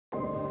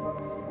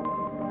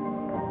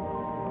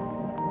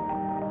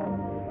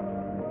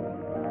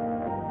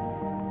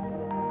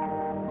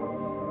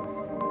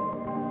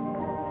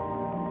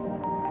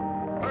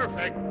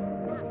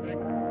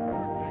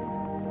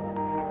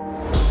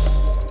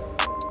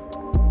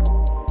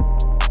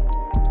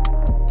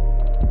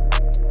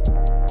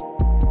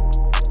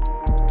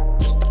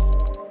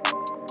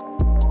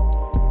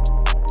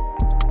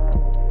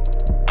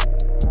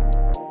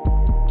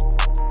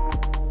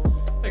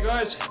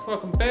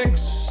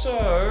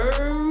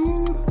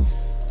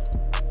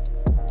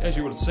as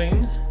you would have seen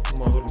in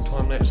my little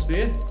time lapse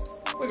there,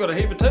 we got a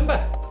heap of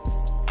timber.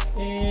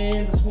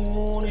 And this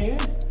morning,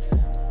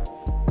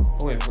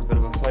 I went for a bit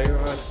of a play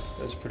ride.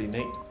 That's pretty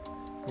neat.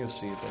 You'll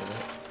see a bit of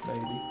that,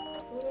 maybe.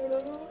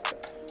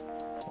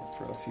 I'll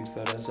throw a few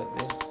photos up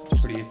there.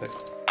 It's pretty epic.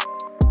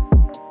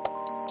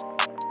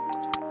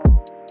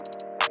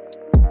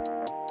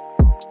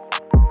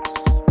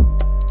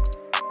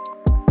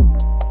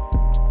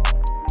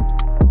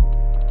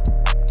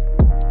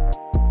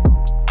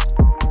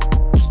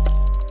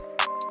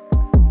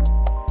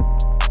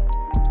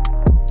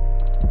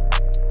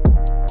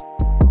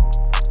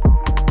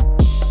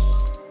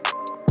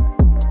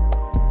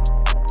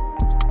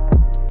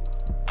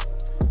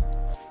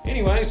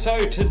 Anyway, so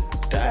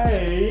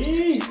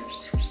today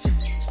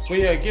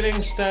we are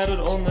getting started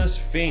on this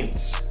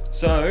fence.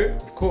 So,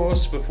 of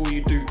course, before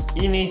you do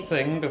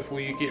anything,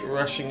 before you get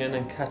rushing in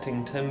and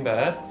cutting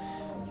timber,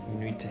 you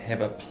need to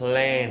have a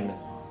plan.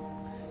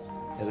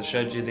 As I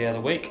showed you the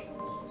other week,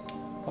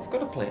 I've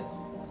got a plan.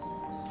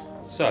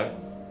 So,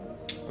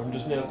 I'm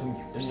just now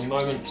in the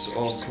moments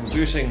of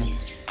converting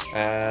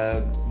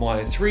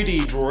my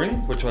 3D drawing,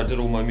 which I did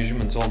all my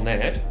measurements on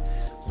that.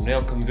 I'm now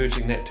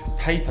converting that to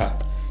paper.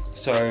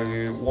 So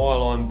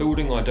while I'm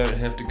building, I don't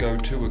have to go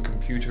to a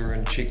computer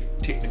and check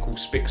technical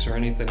specs or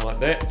anything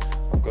like that.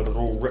 I've got it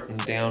all written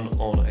down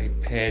on a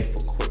pad for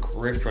quick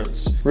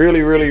reference.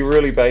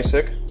 Really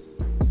basic.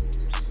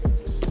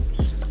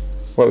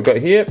 What we've got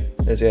here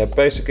is our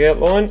basic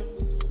outline.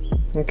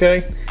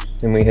 Okay,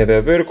 then we have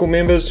our vertical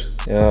members,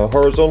 our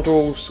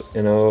horizontals,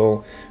 and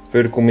our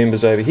vertical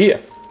members over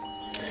here.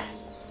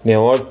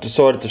 Now I've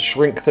decided to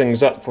shrink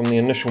things up from the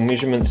initial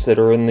measurements that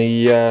are in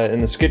the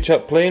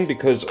SketchUp plan,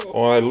 because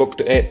I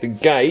looked at the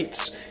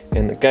gates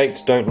and the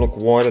gates don't look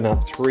wide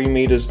enough. 3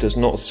 meters does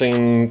not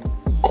seem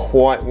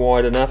quite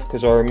wide enough,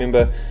 because I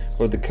remember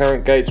with the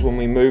current gates when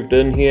we moved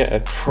in here, a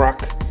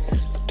truck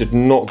did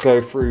not go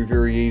through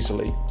very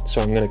easily.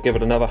 So I'm going to give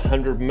it another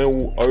 100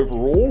 mil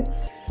overall.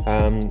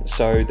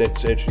 So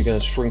that's actually going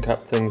to shrink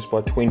up things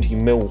by 20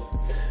 mil.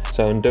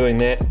 So in doing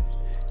that,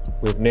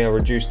 we've now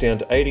reduced down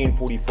to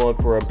 1845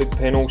 for our big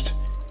panels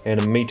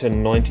and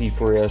 1.90 m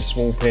for our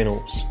small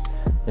panels.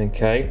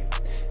 Okay,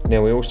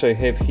 now we also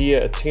have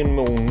here a 10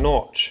 mil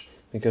notch,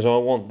 because I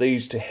want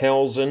these to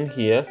house in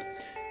here,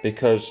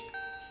 because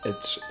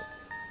it's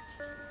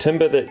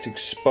timber that's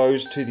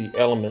exposed to the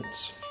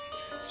elements.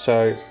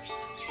 So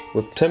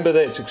with timber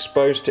that's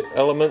exposed to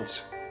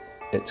elements,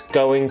 it's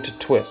going to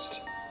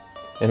twist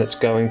and it's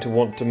going to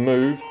want to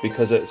move,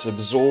 because it's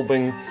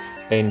absorbing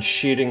and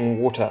shedding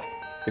water.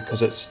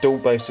 Because it's still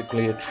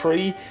basically a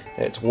tree.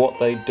 That's what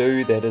they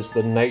do. That is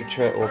the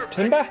nature of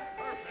timber.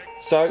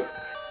 So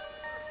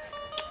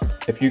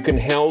if you can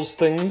house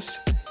things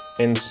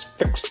and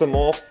fix them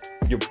off,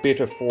 you're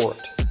better for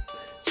it.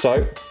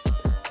 So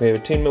we have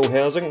a 10 mil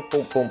housing,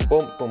 boom, boom,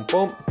 boom, boom,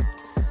 boom.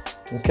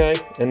 Okay,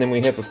 and then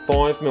we have a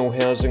 5 mil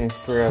housing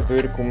for our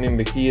vertical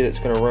member here that's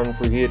going to run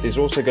through here. There's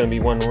also going to be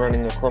one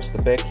running across the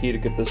back here to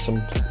give this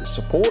some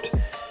support.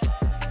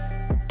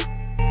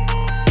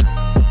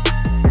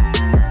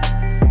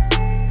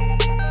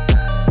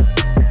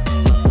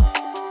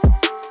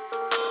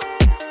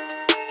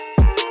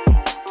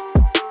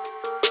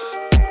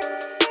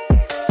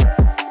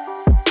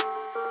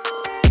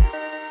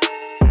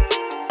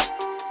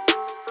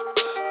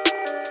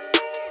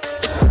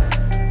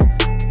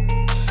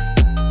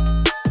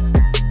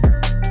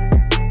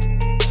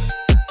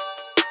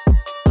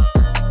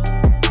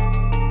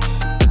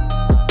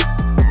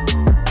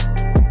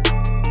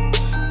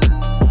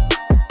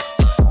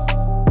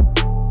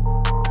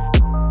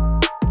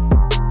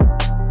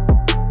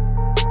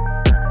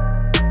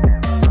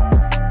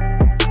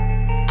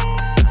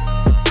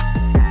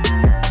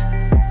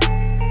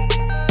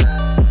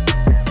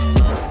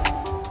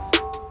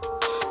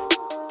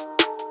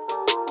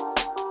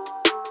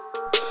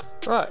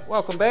 Right,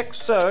 welcome back.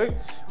 So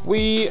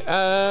we've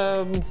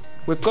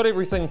got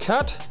everything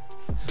cut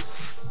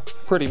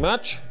pretty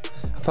much,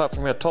 apart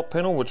from our top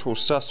panel, which we'll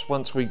suss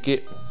once we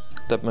get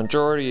the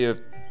majority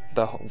of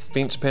the whole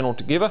fence panel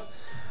together,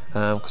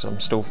 because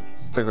I'm still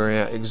figuring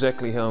out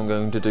exactly how I'm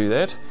going to do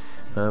that,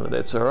 but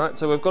that's alright.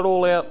 So we've got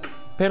all our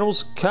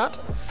panels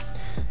cut.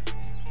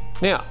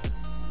 Now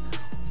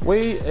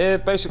we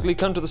have basically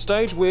come to the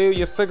stage where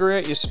you figure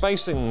out your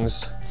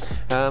spacings,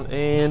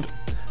 and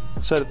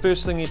so the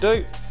first thing you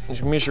do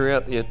is you measure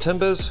out your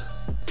timbers,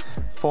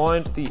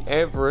 find the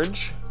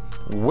average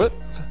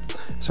width.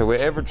 So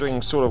we're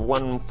averaging sort of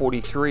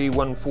 143,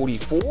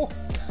 144.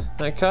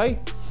 Okay,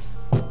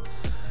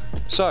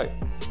 so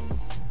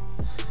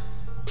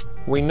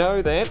we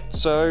know that.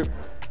 So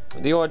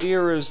the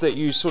idea is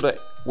that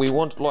we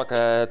want like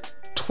a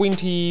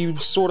 20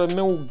 sort of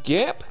mil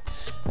gap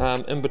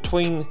in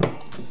between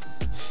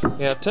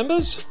our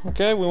timbers.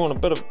 Okay, we want a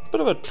bit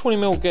of a 20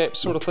 mil gap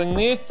sort of thing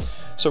there.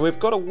 So we've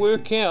got to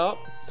work out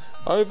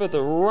over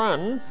the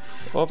run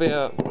of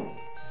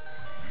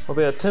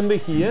our timber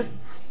here,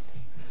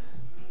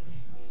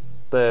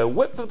 the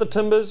width of the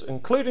timbers,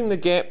 including the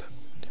gap,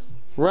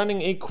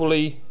 running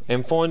equally,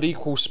 and find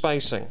equal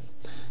spacing.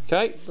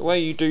 Okay, the way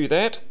you do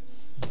that,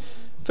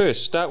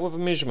 first start with a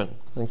measurement.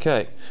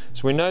 Okay,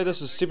 so we know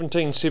this is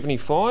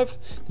 1775,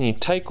 then you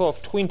take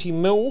off 20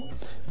 mil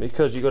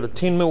because you've got a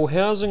 10 mil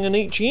housing in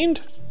each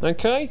end.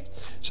 Okay,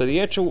 so the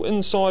actual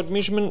inside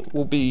measurement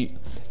will be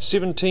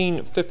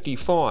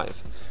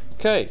 1755.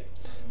 Okay,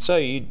 so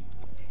you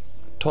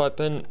type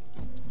in,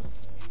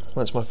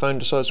 once my phone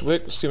decides to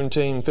work,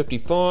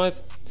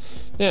 1755.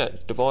 Now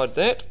divide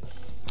that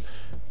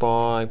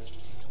by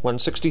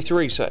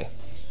 163, say.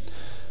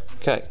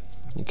 Okay,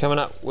 you're coming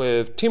up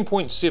with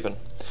 10.7.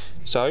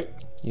 So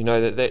you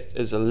know that that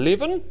is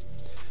 11.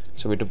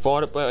 So we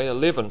divide it by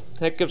 11.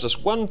 That gives us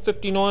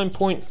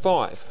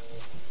 159.5.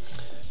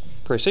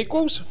 Press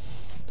equals.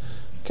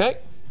 Okay,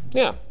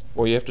 now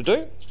all you have to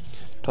do,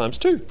 times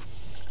 2.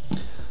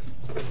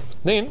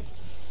 Then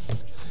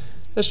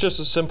it's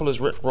just as simple as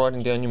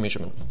writing down your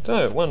measurement.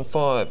 So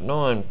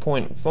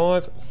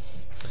 159.5,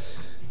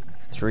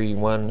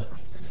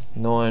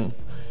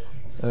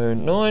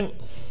 31909.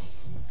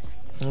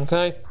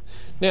 Okay,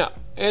 now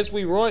as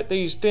we write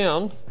these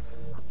down,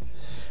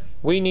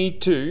 we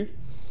need to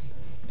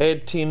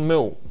add 10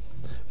 mil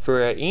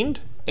for our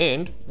end,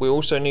 and we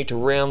also need to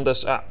round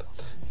this up.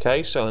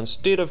 Okay, so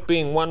instead of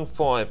being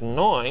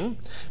 159,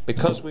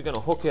 because we're going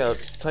to hook our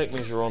tape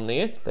measure on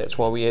there, that's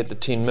why we add the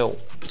 10 mil.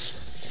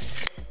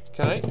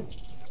 Okay,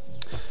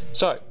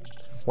 so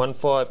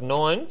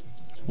 159,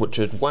 which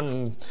is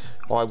one,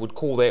 I would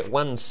call that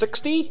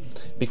 160,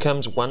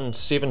 becomes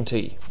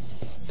 170.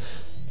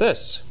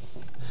 This,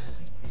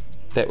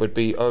 that would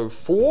be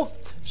 04,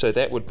 so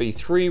that would be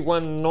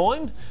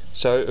 319,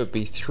 so it would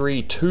be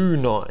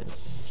 329.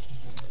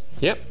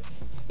 Yep,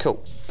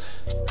 cool.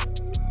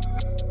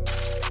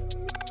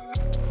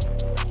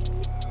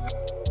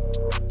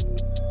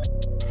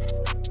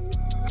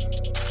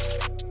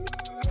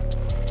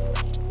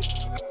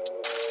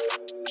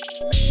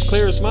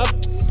 Clear as mud.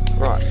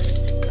 Right.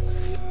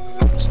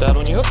 Start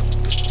on your hook.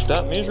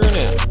 Start measuring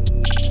out.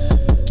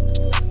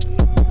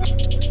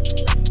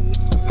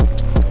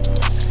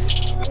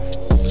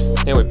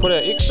 Now we put our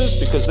X's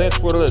because that's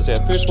what it is. Our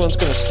first one's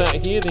going to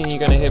start here, then you're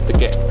going to have the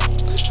gap.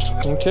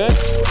 Okay.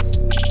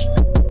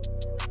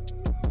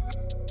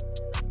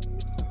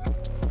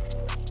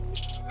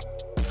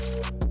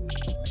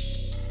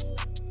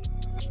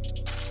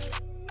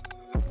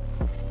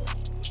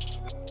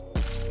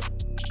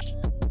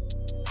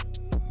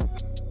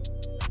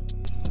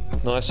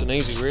 Nice and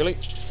easy, really.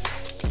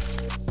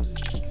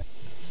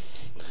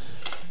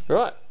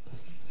 Right,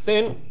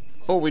 then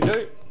all we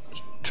do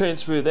is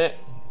transfer that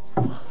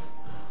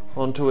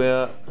onto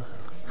our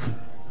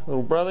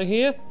little brother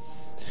here.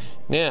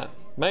 Now,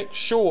 make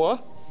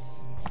sure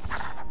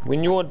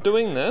when you're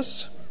doing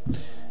this,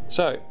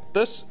 so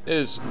this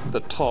is the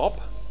top,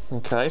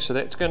 okay, so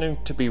that's going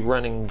to be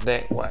running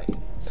that way,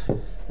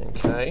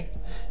 okay,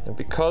 and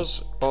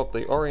because of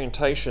the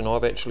orientation,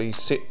 I've actually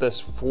set this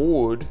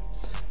forward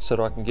so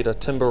that I can get a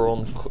timber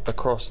on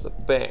across the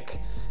back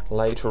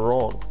later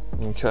on.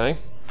 Okay,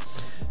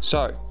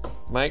 so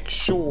make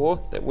sure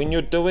that when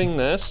you're doing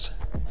this,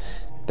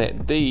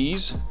 that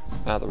these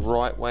are the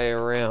right way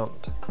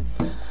around.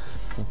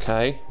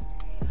 Okay,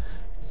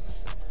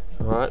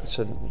 alright,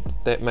 so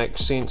that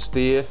makes sense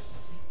there.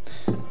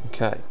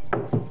 Okay.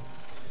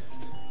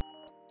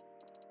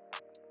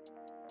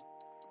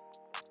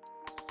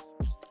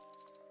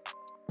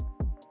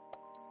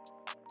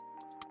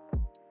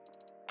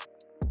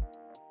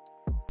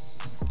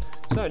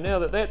 So now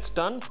that that's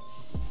done,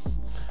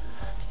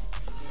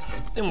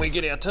 then we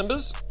get our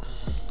timbers.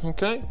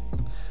 Okay,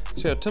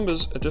 so our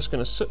timbers are just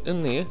going to sit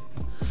in there,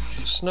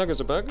 snug as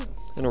a bug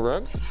in a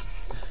rug.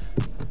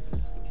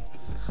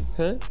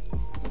 Okay,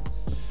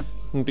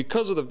 and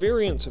because of the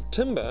variance of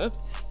timber,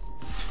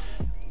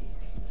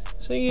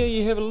 so yeah,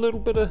 you have a little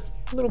bit of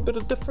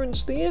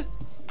difference there.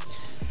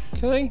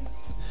 Okay,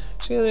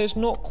 see how that's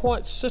not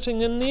quite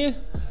sitting in there.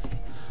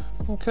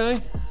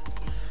 Okay,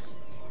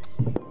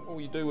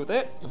 all you do with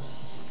that,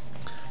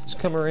 just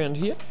come around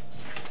here.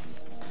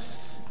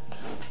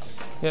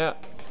 Now,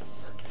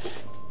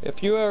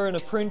 if you are an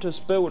apprentice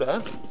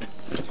builder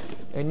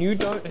and you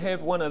don't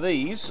have one of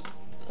these,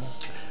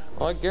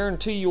 I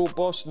guarantee your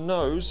boss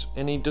knows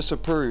and he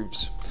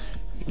disapproves.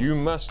 You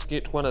must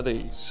get one of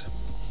these.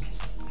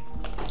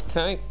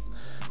 Okay,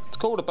 it's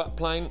called a butt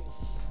plane.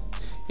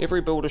 Every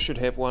builder should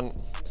have one.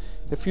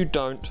 If you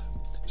don't,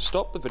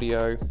 stop the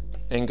video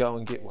and go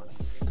and get one.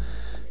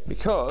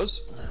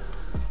 Because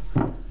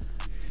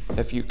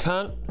if you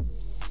can't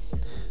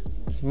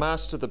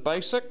master the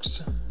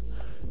basics,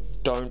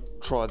 don't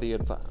try the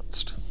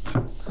advanced.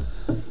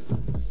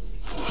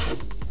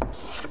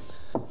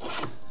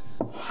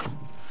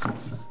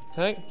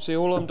 Okay, see,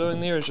 all I'm doing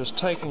there is just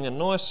taking a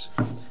nice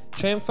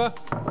chamfer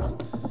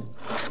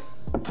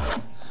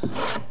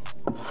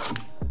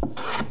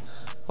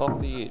off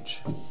the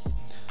edge.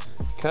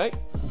 Okay,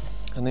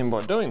 and then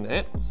by doing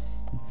that,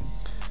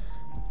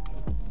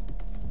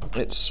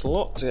 it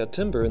slots our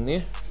timber in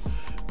there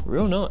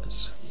real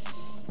nice.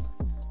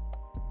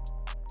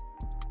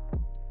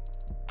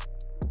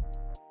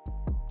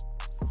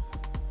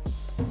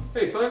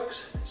 Hey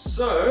folks,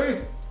 so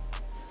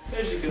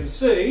as you can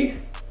see,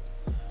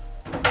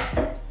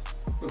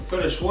 we've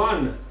finished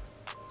one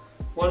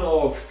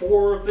of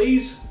 4 of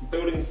these,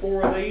 building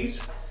 4 of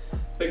these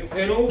big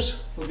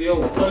panels with the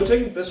old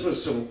floating. This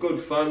was some good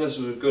fun. This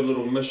was a good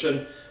little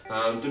mission.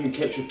 Didn't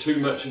capture too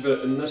much of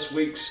it in this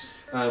week's,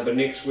 but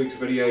next week's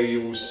video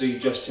you will see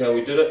just how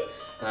we did it,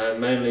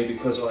 mainly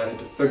because I had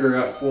to figure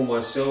out for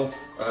myself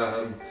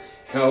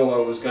how I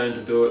was going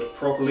to do it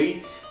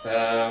properly,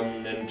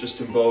 and it just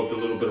involved a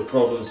little bit of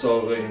problem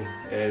solving,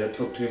 and it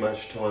took too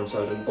much time,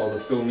 so I didn't bother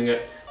filming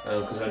it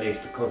because I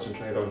needed to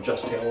concentrate on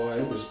just how I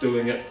was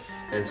doing it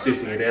and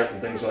setting it out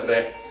and things like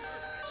that.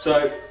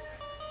 So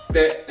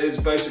that is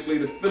basically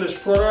the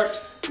finished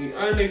product. The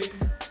only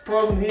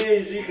problem here,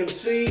 as you can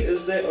see,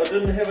 is that I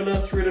didn't have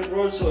enough threaded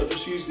rod, so I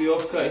just used the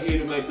offcut here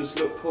to make this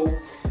look cool.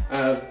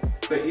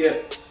 But yeah,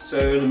 so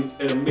in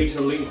a metre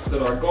length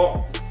that I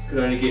got, could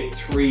only get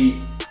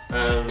 3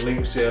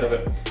 lengths out of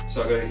it,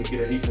 so I got to get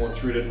a heap more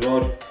threaded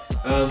rod.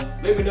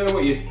 Let me know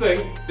what you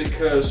think,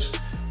 because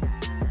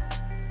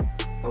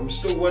I'm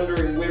still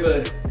wondering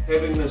whether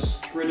having this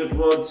threaded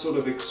rod sort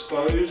of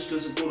exposed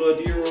is a good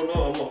idea or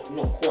not. I'm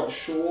not quite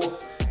sure.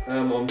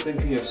 I'm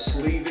thinking of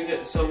sleeving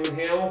it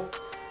somehow.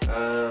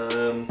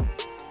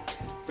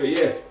 But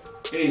yeah,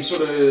 any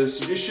sort of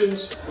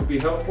suggestions would be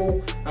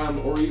helpful,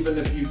 or even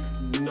if you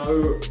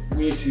know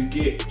where to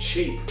get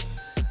cheap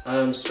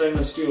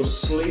stainless steel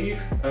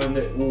sleeve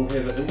that will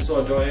have an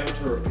inside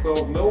diameter of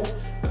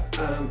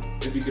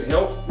 12mm. If you could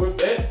help with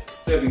that,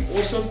 that'd be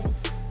awesome.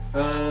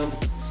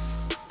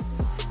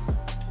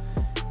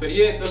 But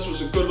yeah, this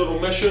was a good little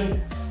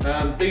mission.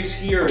 These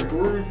here are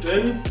grooved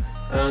in.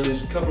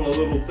 There's a couple of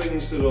little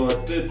things that I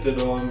did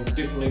that I'm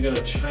definitely going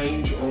to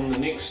change on the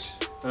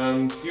next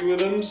few of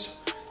them.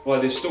 Well,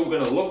 they're still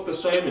going to look the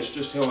same, it's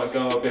just how I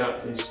go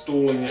about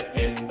installing it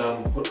and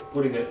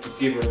putting it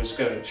together is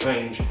going to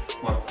change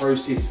my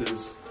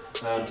processes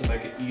to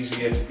make it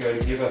easier to go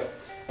together.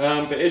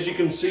 But as you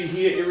can see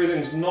here,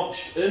 everything's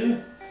notched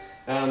in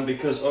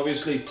because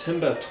obviously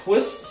timber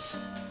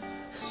twists.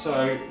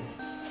 So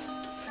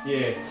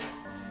yeah,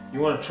 you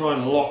want to try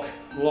and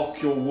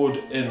lock your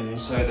wood in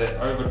so that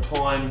over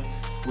time,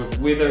 with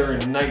weather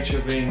and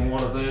nature being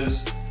what it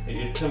is, that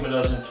your timber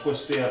doesn't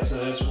twist out. So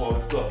that's why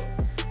we've got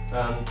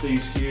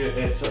these here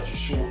at such a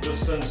short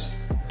distance,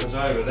 because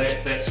over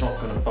that's not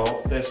going to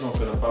bolt, that's not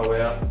going to bow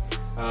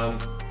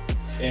out.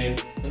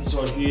 And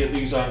inside here,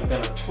 these aren't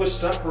going to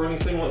twist up or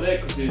anything like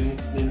that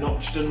because they're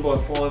notched in by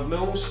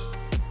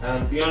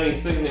 5mm. The only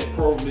thing that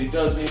probably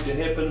does need to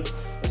happen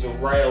is a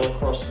rail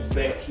across the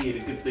back here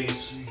to give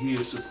these here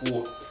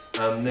support.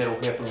 That'll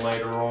happen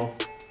later on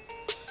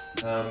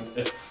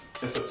if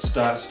it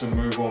starts to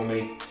move on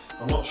me.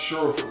 I'm not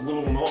sure if it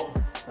will or not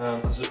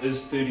because it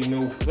is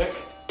 30mm thick,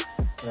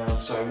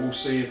 so we'll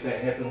see if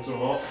that happens or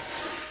not.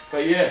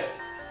 But yeah,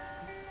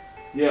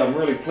 I'm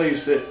really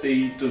pleased that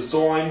the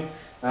design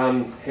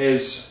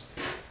has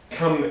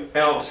come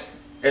out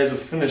as a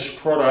finished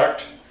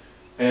product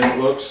and it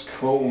looks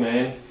cool,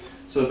 man.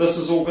 So this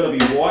is all going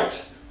to be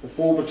white, the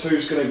 4x2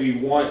 is going to be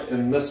white,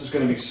 and this is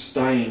going to be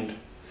stained.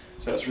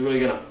 So it's really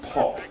going to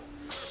pop.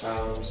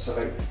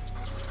 So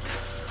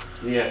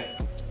yeah,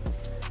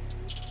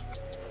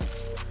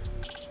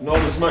 not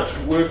as much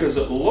work as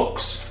it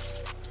looks.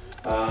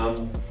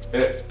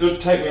 It did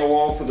take me a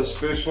while for this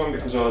first one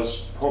because I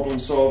was problem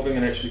solving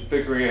and actually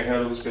figuring out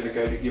how it was going to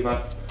go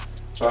together.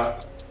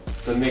 But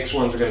the next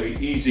ones are going to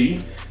be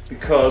easy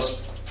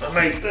because I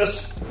made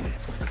this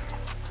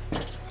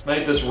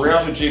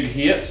router jig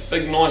here,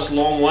 big nice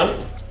long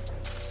one.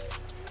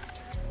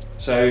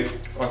 So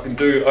I can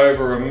do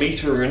over 1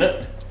 metre in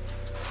it.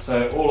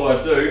 So all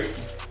I do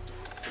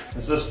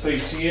is this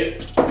piece here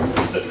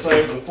sits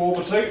over the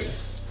 4x2,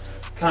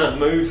 can't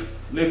move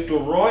left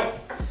or right,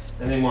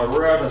 and then my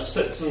router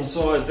sits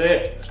inside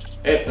that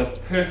at the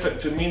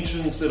perfect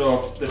dimensions that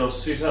I've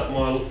set up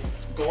my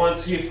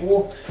guides here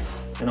for,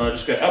 and I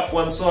just go up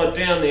one side,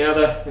 down the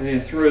other, and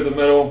then through the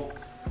middle,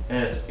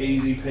 and it's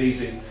easy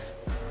peasy.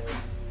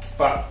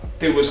 But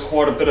there was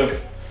quite a bit of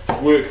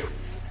work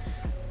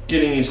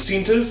getting your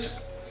centres,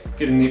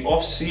 getting the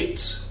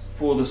offsets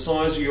for the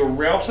size of your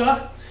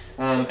router,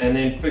 and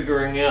then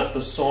figuring out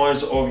the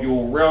size of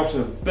your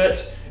router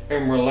bit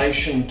in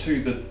relation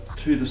to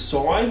the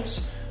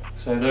sides.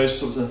 So those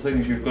sorts of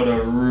things you've got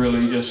to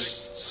really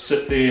just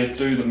sit there,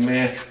 do the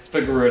math,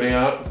 figure it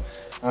out,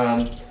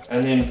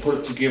 and then put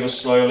it together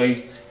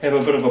slowly, have a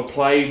bit of a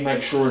play,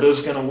 make sure it is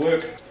going to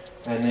work,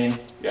 and then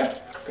yeah,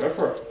 go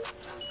for it.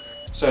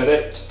 So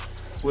that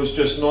was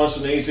just nice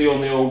and easy on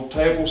the old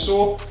table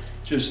saw.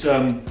 Just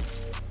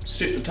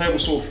set the table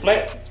saw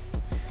flat,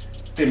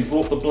 then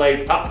brought the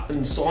blade up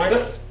inside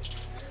it,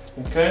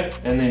 okay,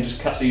 and then just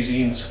cut these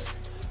ends.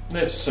 And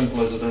that's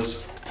simple as it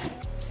is.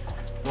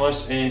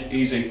 Nice and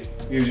easy.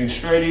 Using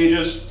straight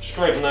edges,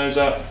 straighten those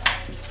up.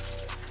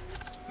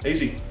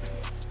 Easy.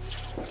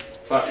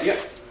 But yeah,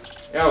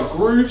 our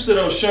grooves that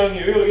I was showing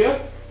you earlier,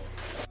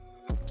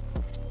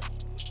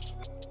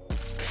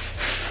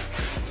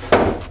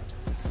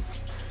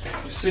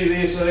 you See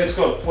there, so that's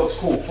got what's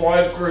called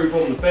 5 groove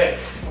on the back.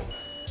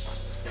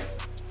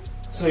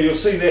 So you'll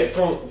see that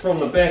from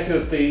the back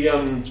of the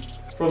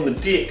from the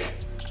deck.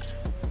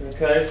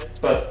 Okay,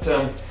 but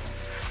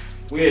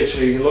we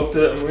actually looked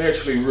at it and we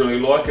actually really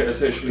like it.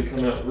 It's actually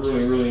come out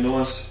really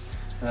nice,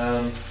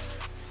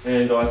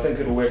 and I think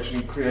it'll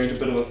actually create a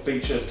bit of a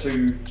feature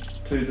to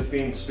the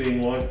fence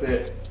being like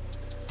that.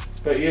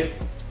 But yeah,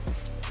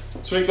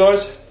 sweet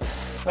guys.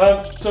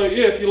 So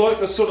yeah, if you like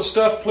this sort of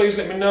stuff, please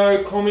let me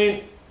know,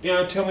 comment,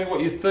 tell me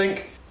what you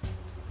think.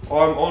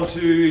 I'm on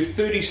to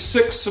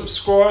 36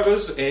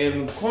 subscribers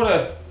and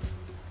quite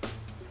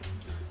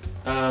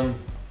a,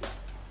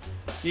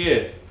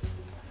 yeah.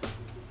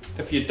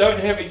 If you don't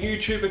have a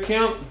YouTube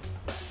account,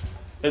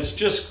 it's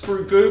just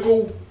through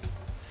Google,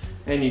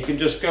 and you can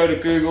just go to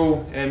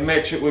Google and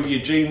match it with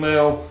your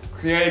Gmail,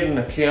 create an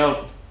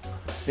account,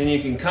 then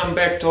you can come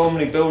back to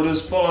Omni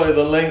Builders, follow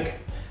the link,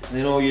 and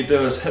then all you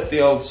do is hit the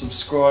old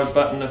subscribe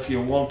button if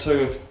you want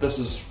to, if this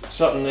is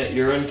something that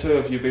you're into,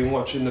 if you've been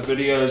watching the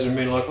videos and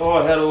been like,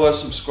 oh, how do I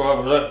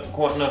subscribe? I don't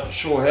quite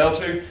sure how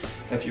to.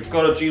 If you've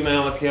got a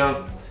Gmail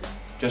account,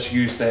 just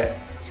use that.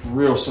 It's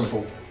real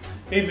simple.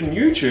 Even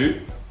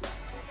YouTube,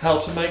 how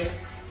to make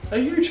a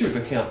YouTube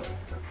account.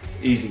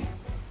 Easy.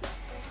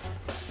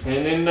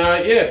 And then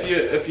yeah,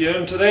 if you're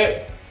into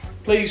that,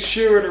 please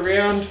share it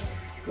around,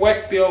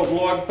 whack the old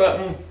like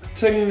button,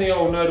 ting the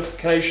old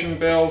notification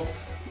bell,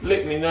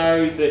 let me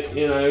know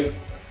that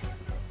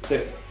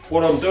that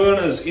what I'm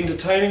doing is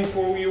entertaining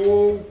for you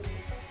all.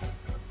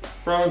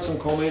 Throw in some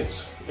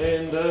comments,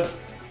 and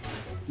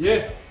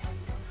yeah,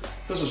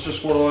 this is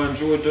just what I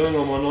enjoy doing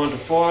on my 9 to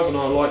 5, and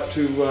I like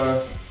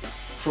to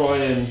try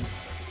and,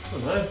 I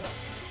don't know,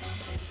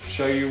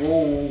 show you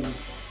all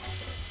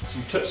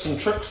some tips and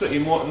tricks that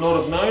you might not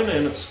have known,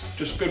 and it's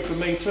just good for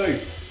me too.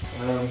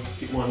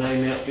 Get my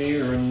name out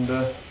there, and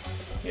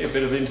yeah, a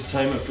bit of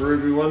entertainment for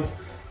everyone,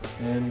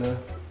 and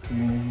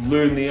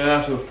learn the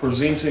art of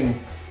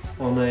presenting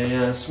on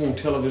a small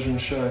television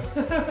show.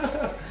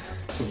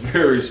 It's a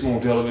very small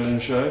television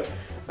show,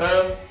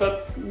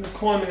 but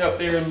climbing up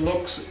there in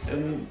looks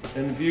and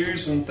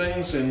views and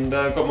things, and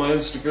I've got my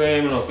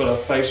Instagram and I've got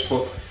a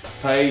Facebook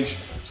page,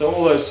 so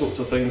all those sorts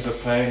of things are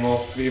paying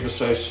off ever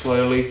so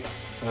slowly.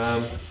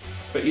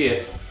 But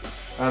yeah,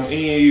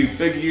 any of you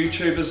big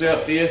YouTubers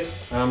out there,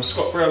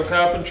 Scott Brown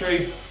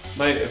Carpentry,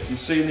 mate, if you've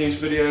seen these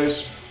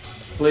videos,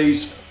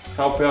 please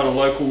help out a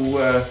local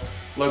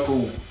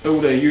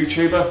builder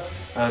YouTuber.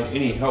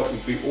 Any help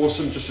would be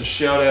awesome. Just a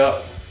shout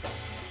out,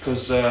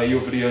 because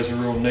your videos are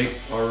real neat.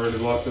 I really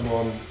like them.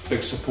 I'm a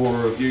big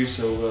supporter of you,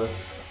 so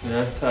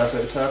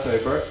tato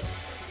bro.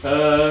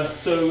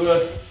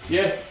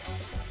 Yeah,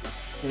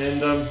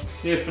 and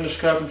yeah, Finished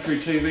Carpentry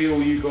TV,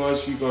 all you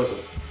guys are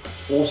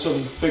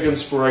awesome, big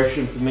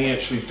inspiration for me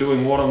actually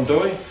doing what I'm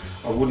doing.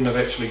 I wouldn't have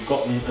actually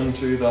gotten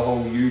into the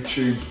whole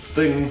YouTube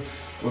thing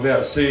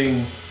without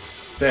seeing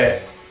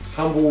that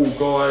humble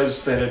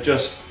guys that are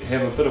just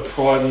have a bit of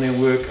pride in their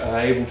work are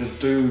able to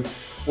do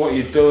what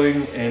you're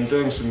doing and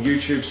doing some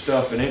YouTube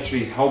stuff and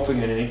actually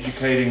helping and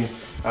educating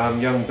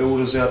young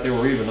builders out there,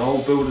 or even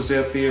old builders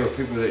out there, or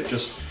people that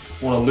just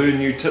want to learn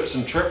new tips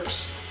and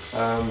tricks.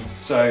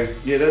 So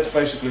yeah, that's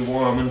basically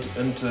why I'm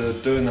into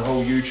doing the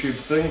whole YouTube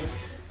thing,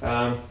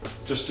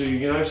 just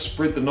to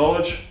spread the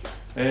knowledge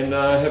and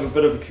have a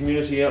bit of a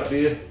community out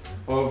there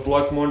of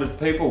like-minded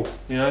people,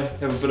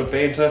 have a bit of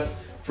banter,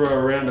 throw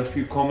around a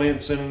few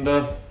comments, and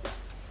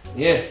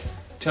yeah,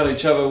 tell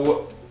each other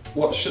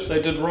what shit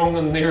they did wrong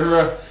in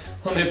their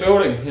on their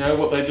building,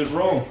 what they did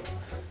wrong.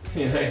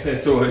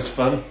 That's always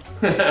fun.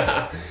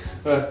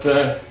 But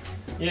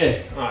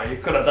yeah, oh, you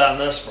could have done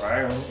this,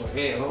 bro.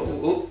 Yeah,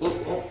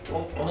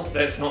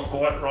 that's not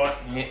quite right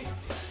yet.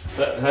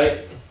 But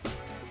hey,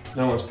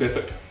 no one's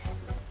perfect.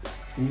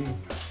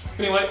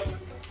 Anyway,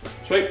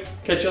 sweet.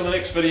 Catch you on the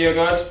next video,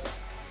 guys.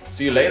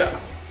 See you later.